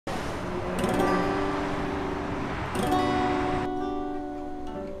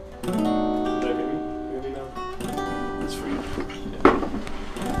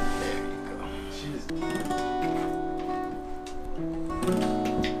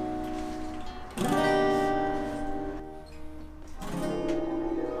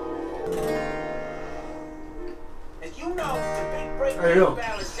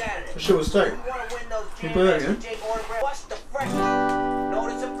shit was tight. Can you play that again?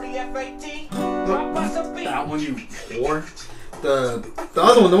 That one, you whore. The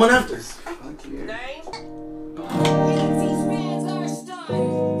other one, the one after. Fuck you.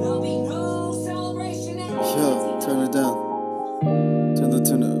 Yo, turn it down. Turn the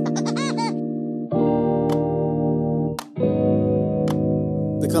tune up.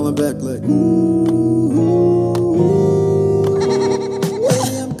 They're coming back like, hey,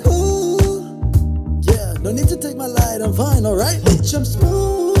 I'm cool. Yeah, no need to take my light, I'm fine, alright? Bitch, I'm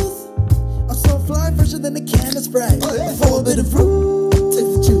smooth. I'm so fly, fresher than a can of Sprite. For a bit of fruit, take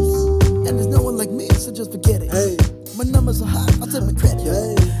the juice. And there's no one like me, so just forget it. Hey, my numbers are high, I'll take my credit.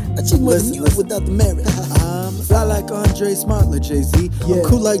 Hey, I cheat more than you without the merit. I'm fly like Andre, smart like Jay-Z. Yeah. I'm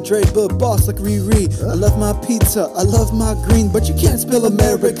cool like Dre, but boss like Riri. I love my pizza, I love my green, but you can't spell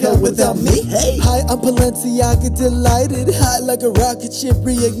America without me. Hey, hi, I'm Palenciaga, delighted. High like a rocket ship,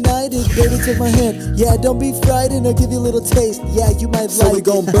 reignited. Baby, take my hand. Yeah, don't be frightened. I'll give you a little taste. Yeah, you might like it. So we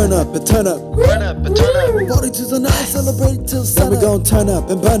gon' burn up and turn up. Burn up and turn up. Party to the night, celebrate till sun. Then we gon' turn up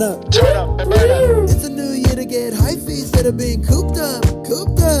and burn up. Turn up and burn up. It's a new year to get high fees instead of being cooped up.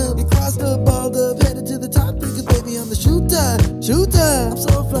 Cooped up. You crossed up, balled up, headed to the top because baby I'm the Shu-Tah. Shu-Tah. I'm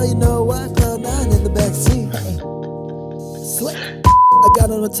so fly, you know why? Cloud 9 in the backseat. Slick. I got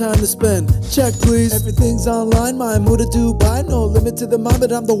no time to spend. Check please. Everything's online. My mood to Dubai. No limit to the mind,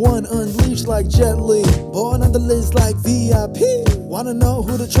 but I'm the one unleashed like Jet Li. Born on the list like VIP. Wanna know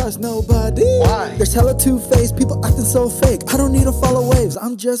who to trust? Nobody. Why? There's hella two-faced people acting so fake. I don't need to follow waves.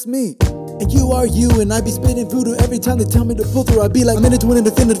 I'm just me. And you are you, and I be spitting voodoo every time they tell me to pull through. I be like, I'm in it to win it,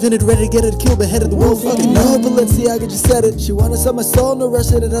 definitive, ready to get it, kill, beheaded the world. Fucking no, Palenciaga just said it. She wanna sell my soul, no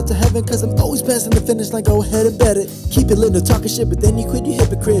rush it up to heaven, cause I'm always passing the finish line, go ahead and bet it. Keep it lit, no talking shit, but then you quit, you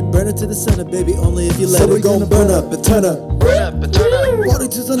hypocrite. Burn it to the sun, baby, only if you let it. So we gon' burn up and turn up. Burn up and turn up. Party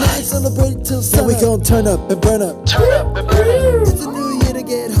to the night, celebrate till sun. So we gon' turn up and burn up. Turn up and burn up. It's a new year to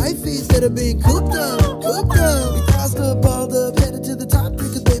get high fees instead of being cooped up. Cooped up. We crossed up, balled up, headed to the top,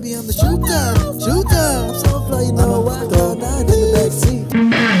 because baby I'm the Shu-Tah. Shu-Tah. I'm so fly, you know why? Cloud 9 in the backseat.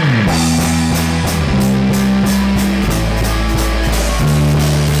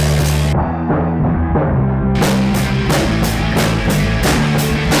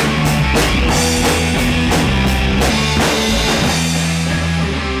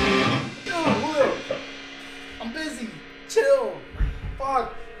 I'm busy. Chill.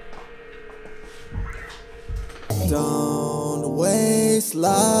 Fuck. Don't waste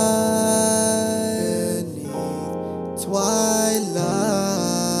life beneath twilight.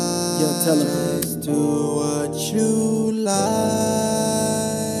 Yeah, tell him. Just do what you like,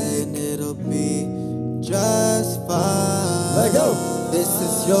 and it'll be just fine. Let go. This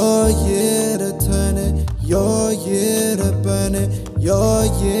is your year to turn it, your year to burn it, your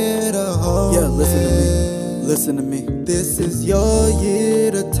year to hold it. Yeah, listen to me. Listen to me. This is your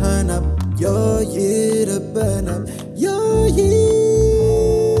year to turn up, your year to burn up, your year.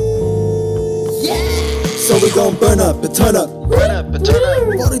 Yeah! So we gon' burn up and turn up. Burn up and turn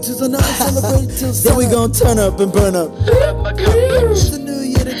up. Party to the night, celebrate till sun. Then we gon' turn up and burn up. It's a new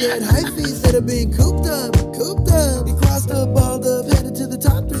year to get high fees instead of being cooped up. Cooped up. You crossed up, balled up, headed to the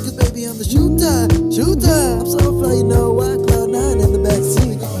top, because baby I'm the Shu-Tah. Shu-Tah. I'm so fly, you know why? Cloud 9 in the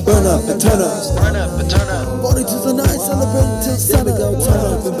backseat. Burn up and turn up. Burn up and turn up. Party to the night, celebrate till sun. Then we gon' turn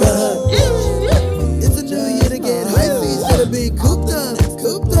up and burn up. It's a new year to get high fees instead of being cooped up.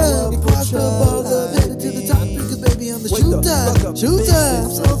 Cooped up. You crossed up, balled up, headed to the top, because baby I'm the Shu-Tah. Shu-Tah.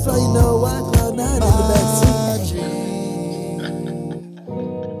 I'm so fly, you know why? Cloud 9 in the backseat.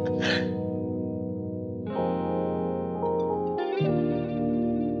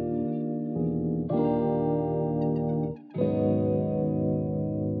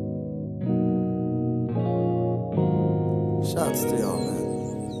 Shouts to y'all, man.